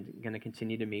school are going to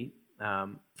continue to meet.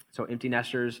 So empty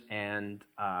nesters and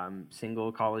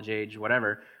single, college age,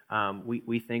 whatever.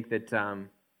 We think that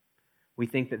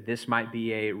this might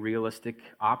be a realistic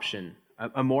option,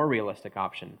 a more realistic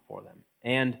option for them.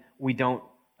 And we don't,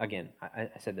 again, I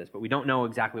said this, but we don't know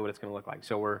exactly what it's going to look like.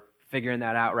 So we're figuring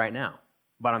that out right now.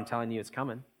 But I'm telling you it's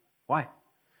coming. Why?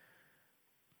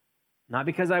 Not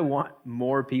because I want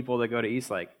more people to go to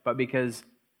Eastlake, but because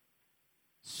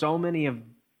so many of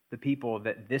the people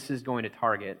that this is going to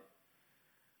target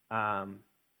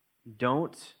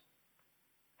don't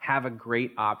have a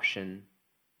great option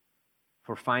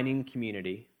for finding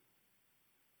community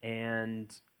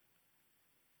and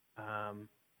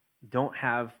don't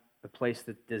have the place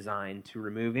that's designed to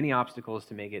remove any obstacles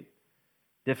to make it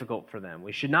difficult for them.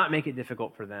 We should not make it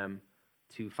difficult for them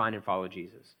to find and follow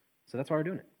Jesus. So that's why we're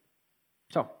doing it.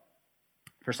 So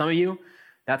for some of you,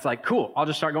 that's like, cool, I'll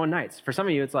just start going nights. For some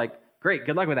of you, it's like, great,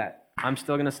 good luck with that. I'm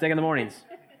still going to stick in the mornings.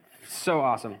 So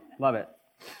awesome. Love it.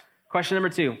 Question number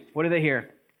 2, what do they hear?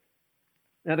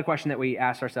 Another question that we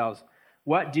ask ourselves,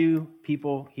 what do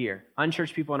people hear?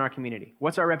 Unchurched people in our community.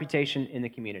 What's our reputation in the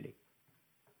community?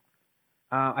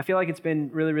 I feel like it's been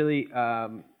really, really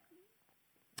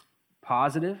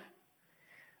positive.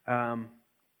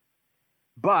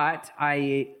 But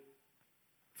I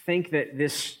think that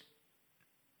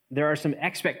there are some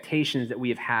expectations that we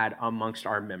have had amongst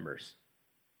our members.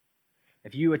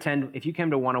 If you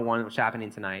came to 101, which is happening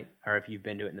tonight, or if you've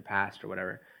been to it in the past or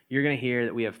whatever, you're going to hear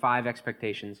that we have 5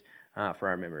 expectations for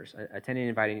our members: attending,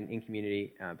 inviting, in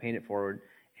community, paying it forward,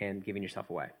 and giving yourself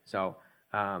away. So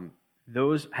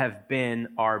those have been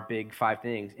our big 5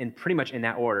 things, and pretty much in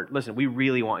that order. Listen, we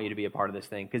really want you to be a part of this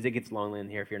thing because it gets lonely in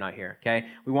here if you're not here, okay?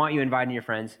 We want you inviting your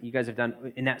friends. You guys have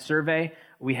done, in that survey,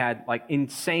 we had like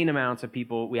insane amounts of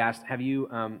people. We asked, have you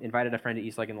invited a friend to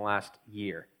Eastlake in the last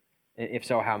year? If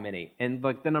so, how many? And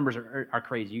like the numbers are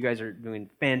crazy. You guys are doing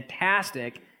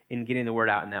fantastic in getting the word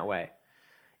out in that way.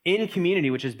 In community,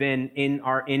 which has been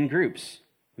in groups.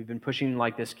 We've been pushing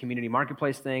like this community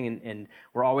marketplace thing, and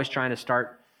we're always trying to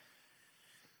start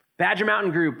Badger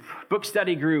Mountain group, book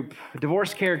study group,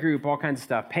 divorce care group, all kinds of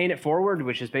stuff. Paying it forward,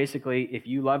 which is basically, if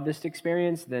you love this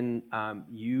experience, then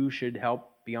you should help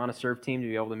be on a serve team to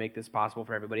be able to make this possible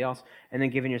for everybody else, and then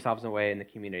giving yourselves away in the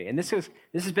community. And this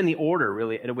has been the order,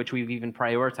 really, at which we've even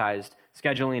prioritized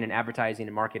scheduling and advertising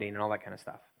and marketing and all that kind of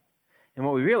stuff. And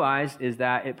what we realized is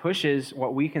that it pushes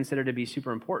what we consider to be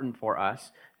super important for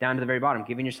us down to the very bottom,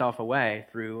 giving yourself away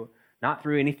not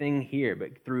through anything here,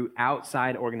 but through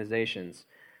outside organizations.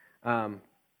 I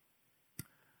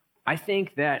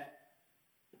think that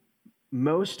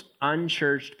most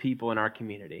unchurched people in our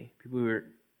community, people who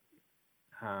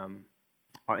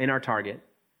are in our target,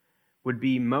 would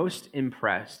be most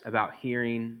impressed about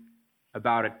hearing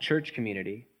about a church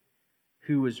community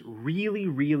who was really,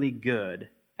 really good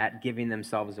at giving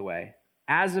themselves away,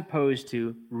 as opposed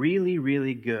to really,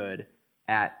 really good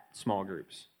at small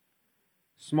groups.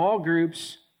 Small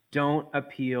groups don't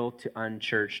appeal to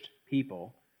unchurched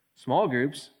people. Small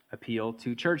groups appeal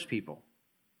to church people,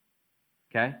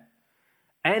 okay?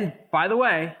 And by the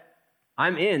way,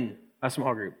 I'm in a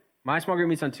small group. My small group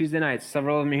meets on Tuesday nights.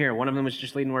 Several of them are here. One of them was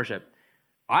just leading worship.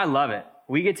 I love it.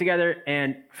 We get together,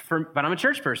 but I'm a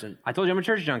church person. I told you I'm a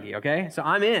church junkie, okay? So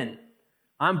I'm in.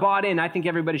 I'm bought in. I think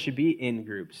everybody should be in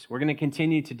groups. We're going to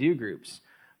continue to do groups.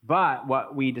 But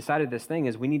what we decided this thing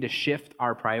is we need to shift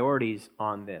our priorities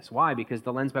on this. Why? Because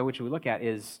the lens by which we look at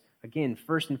is, again,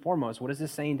 first and foremost, what is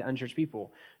this saying to unchurched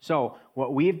people? So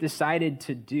what we've decided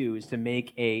to do is to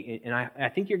make and I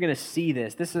think you're going to see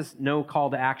this. This is no call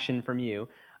to action from you.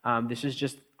 This is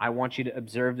just, I want you to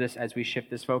observe this as we shift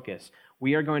this focus.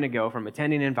 We are going to go from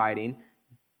attending and inviting,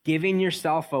 giving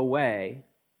yourself away,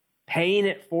 paying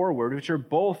it forward, which are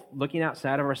both looking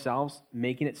outside of ourselves,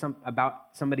 making it about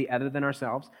somebody other than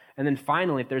ourselves, and then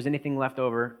finally, if there's anything left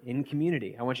over, in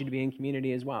community. I want you to be in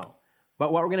community as well.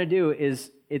 But what we're going to do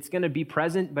is it's going to be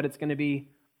present, but it's going to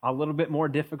be a little bit more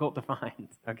difficult to find,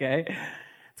 okay?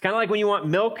 It's kind of like when you want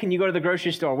milk and you go to the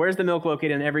grocery store. Where's the milk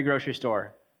located in every grocery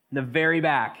store? In the very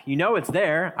back. You know it's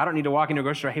there. I don't need to walk into a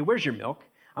grocery store. Hey, where's your milk?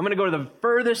 I'm going to go to the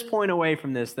furthest point away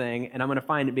from this thing, and I'm going to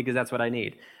find it because that's what I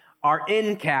need. Our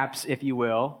end caps, if you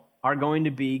will, are going to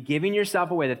be giving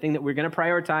yourself away, the thing that we're going to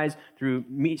prioritize through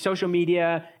social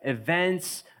media,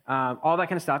 events, all that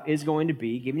kind of stuff is going to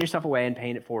be giving yourself away and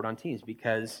paying it forward on teams,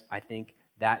 because I think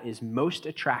that is most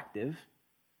attractive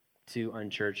to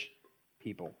unchurched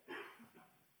people.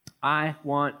 I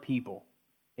want people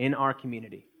in our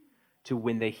community to,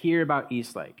 when they hear about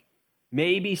Eastlake,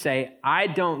 maybe say, I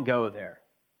don't go there.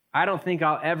 I don't think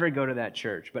I'll ever go to that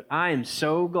church, but I am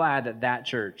so glad that that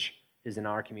church is in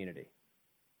our community.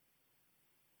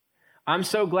 I'm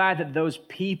so glad that those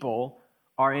people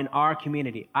are in our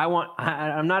community.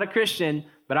 I'm not a Christian,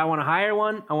 but I want to hire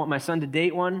one. I want my son to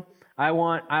date one. I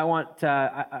want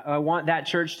that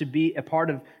church to be a part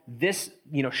of this,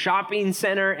 shopping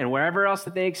center and wherever else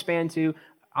that they expand to.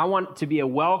 I want to be a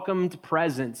welcomed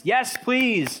presence. Yes,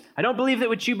 please. I don't believe that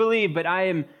what you believe, but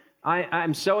I'm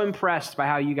so impressed by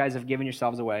how you guys have given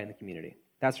yourselves away in the community.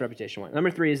 That's reputation one. Number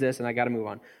 3 is this, and I got to move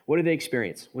on. What did they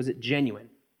experience? Was it genuine?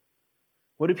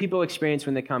 What do people experience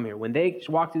when they come here? When they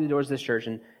walk through the doors of this church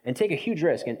and take a huge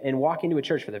risk and walk into a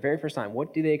church for the very first time,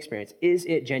 what do they experience? Is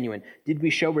it genuine? Did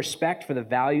we show respect for the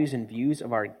values and views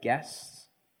of our guests?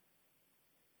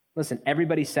 Listen,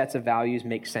 everybody's sets of values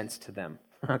make sense to them,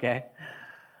 okay?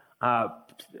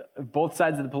 Both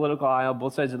sides of the political aisle,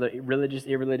 both sides of the religious,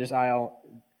 irreligious aisle,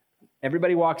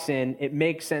 everybody walks in, it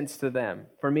makes sense to them.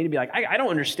 For me to be like, I don't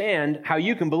understand how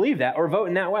you can believe that or vote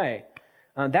in that way.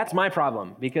 That's my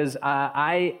problem, because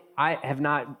I have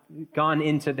not gone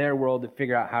into their world to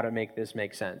figure out how to make this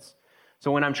make sense.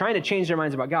 So when I'm trying to change their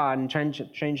minds about God and trying to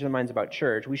change their minds about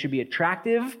church, we should be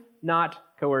attractive, not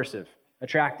coercive.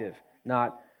 Attractive,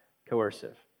 not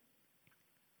coercive.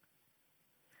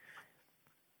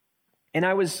 And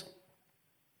I've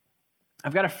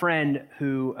got a friend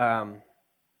who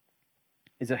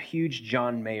is a huge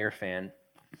John Mayer fan,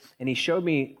 and he showed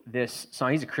me this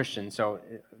song. He's a Christian, so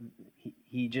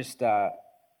he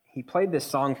played this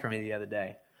song for me the other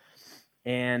day,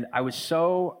 and I was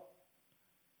so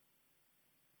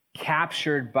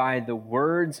captured by the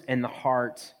words and the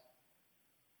heart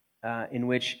in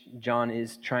which John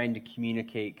is trying to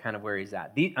communicate kind of where he's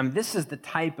at. This is the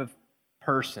type of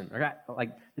person,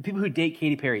 like the people who date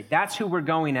Katy Perry. That's who we're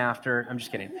going after. I'm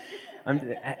just kidding.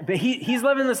 But he's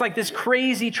living this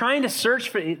crazy, trying to search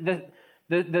for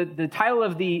the title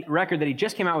of the record that he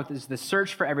just came out with is The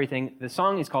Search for Everything. The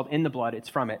song is called In the Blood. It's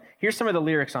from it. Here's some of the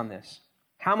lyrics on this.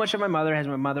 How much of my mother has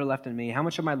my mother left in me? How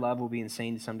much of my love will be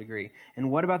insane to some degree?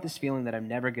 And what about this feeling that I'm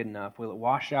never good enough? Will it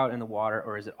wash out in the water,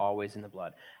 or is it always in the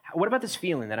blood? What about this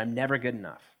feeling that I'm never good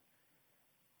enough?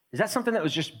 Is that something that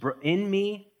was just in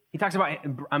me? He talks about,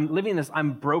 I'm living this,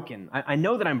 I'm broken. I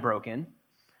know that I'm broken.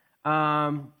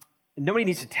 Nobody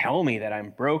needs to tell me that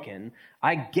I'm broken.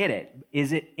 I get it.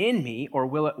 Is it in me, or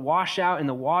will it wash out in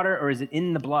the water, or is it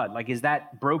in the blood? Like, is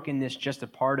that brokenness just a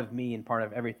part of me and part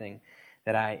of everything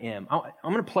that I am? I'm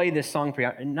going to play this song for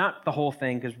you. Not the whole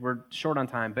thing, because we're short on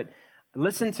time, but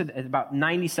listen to about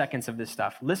 90 seconds of this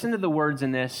stuff. Listen to the words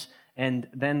in this, and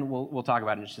then we'll talk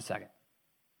about it in just a second.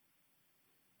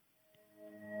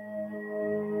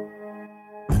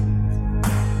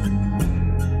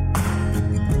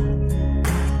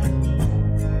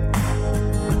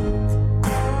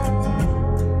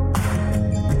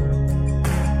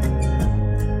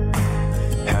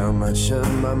 How much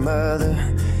of my mother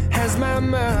has my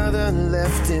mother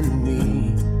left in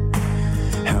me?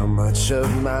 How much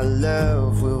of my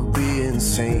love will be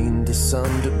insane to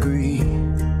some degree?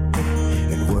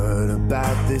 And what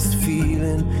about this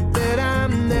feeling that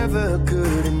I'm never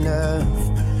good enough?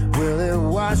 Will it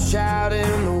wash out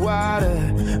in the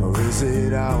water, or is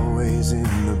it always in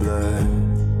the blood?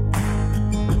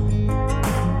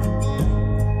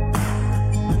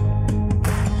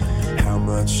 How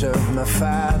much of my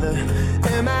father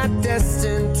am I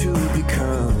destined to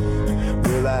become?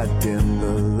 Will I dim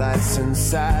the lights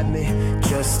inside me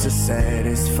just to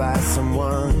satisfy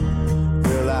someone?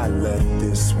 Will I let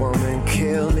this woman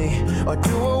kill me, or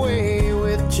do away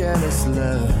with jealous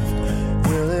love?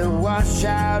 Will it wash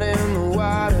out in the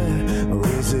water, or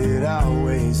is it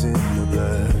always in the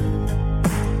blood?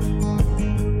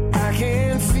 I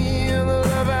can feel the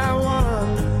love I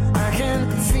want, I can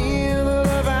feel the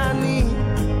love I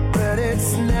need, but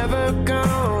it's never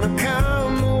gonna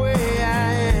come the way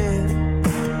I am.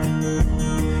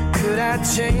 Could I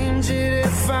change it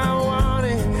if I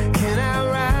wanted? Can I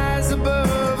rise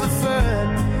above the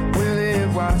flood? Will it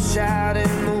wash out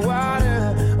in the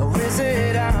water, or is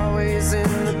it always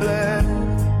in the blood?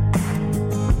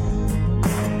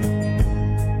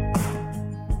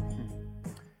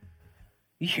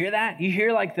 You hear that? You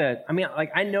hear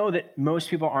I know that most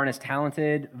people aren't as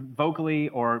talented vocally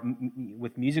or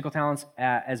with musical talents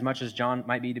as much as John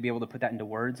might be to be able to put that into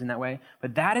words in that way.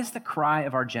 But that is the cry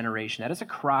of our generation. That is a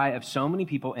cry of so many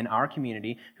people in our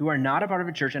community who are not a part of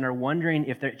a church and are wondering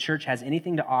if their church has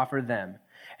anything to offer them.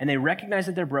 And they recognize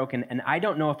that they're broken, and I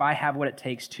don't know if I have what it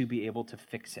takes to be able to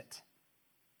fix it.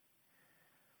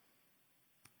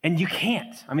 And you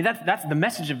can't. I mean, that's the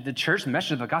message of the church, the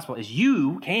message of the gospel is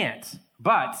you can't.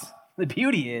 But the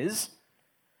beauty is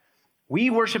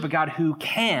we worship a God who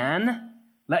can.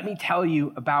 Let me tell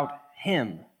you about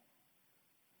him.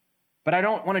 But I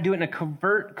don't want to do it in a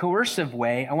coercive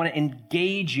way. I want to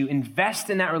engage you,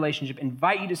 invest in that relationship,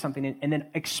 invite you to something, and then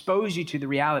expose you to the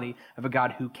reality of a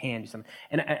God who can do something.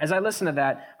 And as I listen to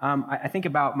that, I think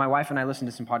about my wife and I listen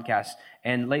to some podcasts,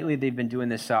 and lately they've been doing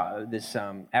this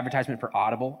advertisement for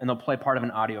Audible, and they'll play part of an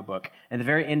audiobook. And at the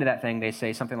very end of that thing, they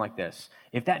say something like this: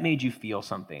 if that made you feel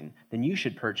something, then you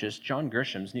should purchase John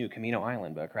Grisham's new Camino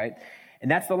Island book, right? And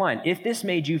that's the line. If this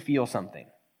made you feel something.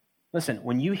 Listen,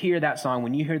 when you hear that song,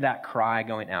 when you hear that cry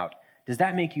going out, does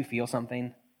that make you feel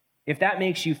something? If that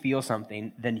makes you feel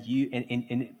something, then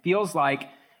and it feels like,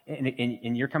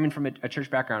 and you're coming from a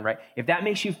church background, right? If that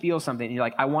makes you feel something, and you're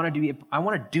like, I want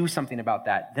to do something about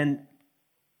that, then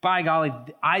by golly,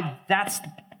 that's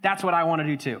what I want to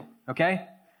do too, okay?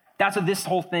 That's what this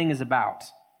whole thing is about,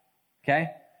 okay?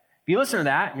 If you listen to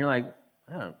that and you're like,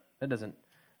 oh, that doesn't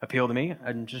appeal to me.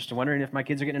 I'm just wondering if my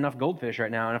kids are getting enough goldfish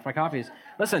right now and if my coffee is.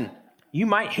 Listen, you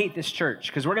might hate this church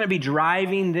because we're going to be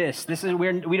driving this. This is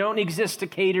where we don't exist to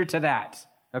cater to that,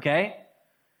 okay?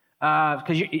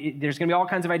 Because there's going to be all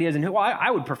kinds of ideas. And well, I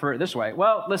would prefer it this way.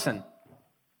 Well, listen,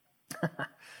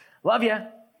 love you,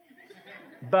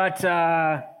 but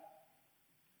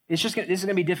this is going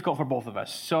to be difficult for both of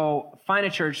us. So find a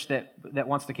church that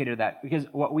wants to cater to that, because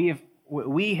what we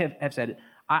have said,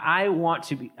 I want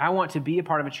to be a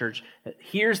part of a church that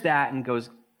hears that and goes,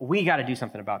 we got to do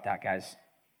something about that, guys.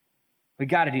 We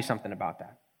got to do something about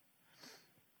that.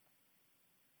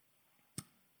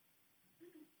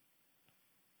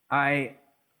 I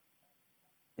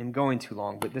am going too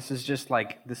long, but this is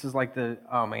like the,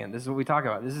 oh man, this is what we talk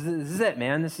about. This is it,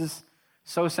 man. This is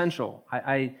so essential.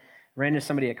 I ran into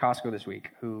somebody at Costco this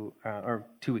week or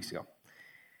 2 weeks ago.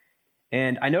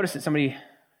 And I noticed that somebody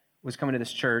was coming to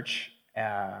this church,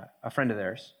 a friend of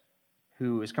theirs,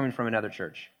 who was coming from another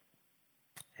church.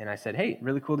 And I said, hey,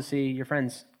 really cool to see your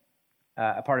friends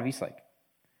a part of Eastlake.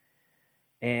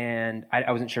 And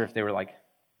I wasn't sure if they were like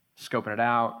scoping it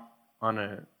out on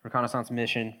a reconnaissance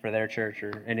mission for their church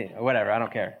or whatever. I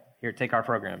don't care. Here, take our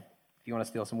program. If you want to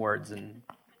steal some words and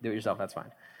do it yourself, that's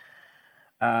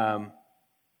fine.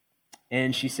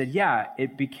 And she said, yeah,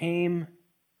 it became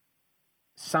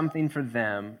something for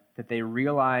them that they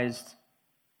realized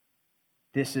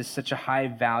this is such a high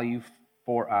value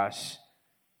for us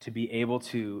to be able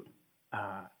to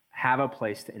have a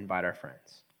place to invite our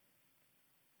friends.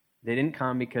 They didn't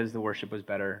come because the worship was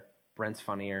better. Brent's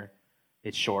funnier.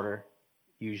 It's shorter,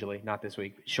 usually. Not this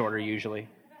week, but shorter usually.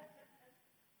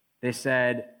 They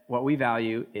said, what we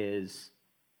value is,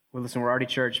 well, listen, we're already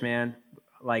church, man.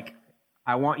 Like,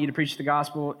 I want you to preach the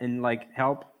gospel and, like,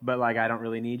 help, but, like, I don't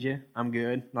really need you. I'm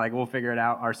good. Like, we'll figure it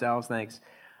out ourselves, thanks.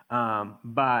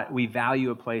 But we value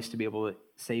a place to be able to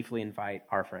safely invite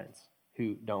our friends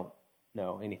who don't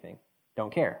know anything,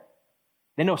 don't care.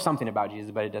 They know something about Jesus,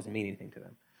 but it doesn't mean anything to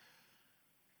them.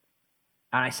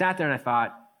 And I sat there and I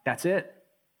thought, that's it.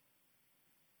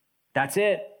 That's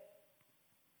it.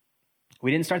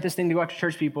 We didn't start this thing to go after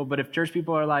church people, but if church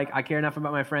people are like, I care enough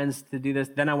about my friends to do this,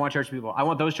 then I want church people. I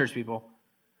want those church people.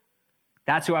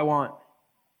 That's who I want.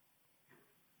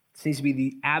 It needs to be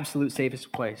the absolute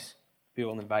safest place to be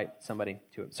able to invite somebody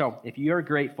to it. So if you're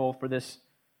grateful for this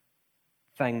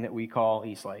thing that we call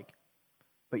Eastlake,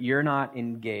 but you're not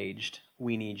engaged,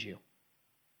 we need you.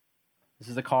 This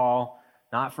is a call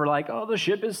not for like, oh, the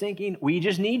ship is sinking. We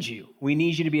just need you. We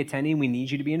need you to be attending. We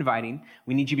need you to be inviting.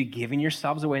 We need you to be giving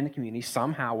yourselves away in the community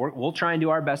somehow. We'll try and do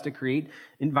our best to create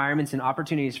environments and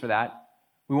opportunities for that.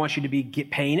 We want you to be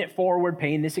paying it forward,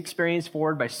 paying this experience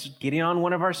forward by getting on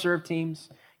one of our serve teams,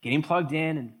 getting plugged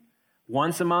in, and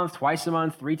once a month, twice a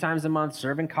month, 3 times a month,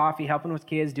 serving coffee, helping with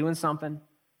kids, doing something.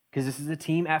 Because this is a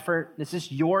team effort. This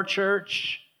is your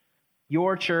church.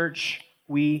 Your church.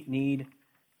 We need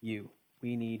you.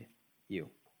 We need you.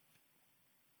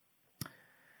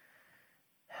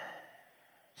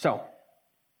 So,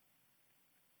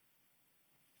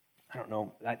 I don't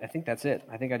know. I think that's it.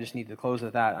 I think I just need to close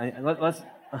with that.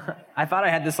 I thought I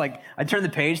had this, like, I turned the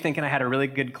page thinking I had a really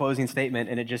good closing statement,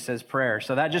 and it just says prayer.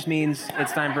 So that just means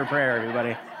it's time for prayer,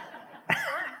 everybody.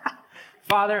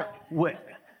 Father,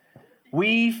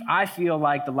 I feel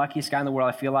like the luckiest guy in the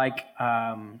world. I feel like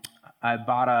I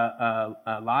bought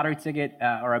a lottery ticket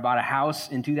or I bought a house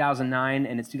in 2009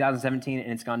 and it's 2017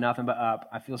 and it's gone nothing but up.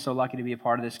 I feel so lucky to be a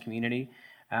part of this community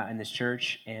and this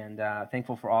church, and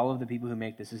thankful for all of the people who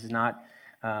make this. This is not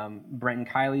Brent and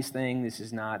Kylie's thing. This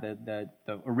is not the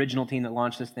original team that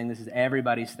launched this thing. This is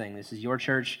everybody's thing. This is your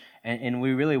church, and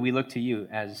we look to you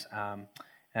as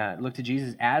look to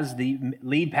Jesus as the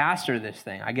lead pastor of this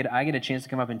thing. I get a chance to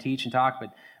come up and teach and talk,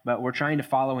 but we're trying to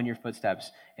follow in your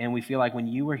footsteps. And we feel like when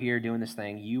you were here doing this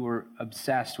thing, you were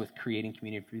obsessed with creating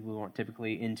community for people who weren't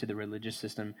typically into the religious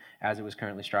system as it was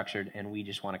currently structured, and we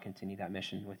just want to continue that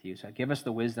mission with you. So give us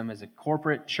the wisdom as a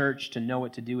corporate church to know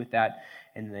what to do with that,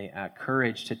 and the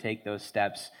courage to take those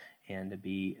steps and to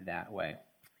be that way.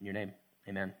 In your name,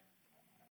 amen.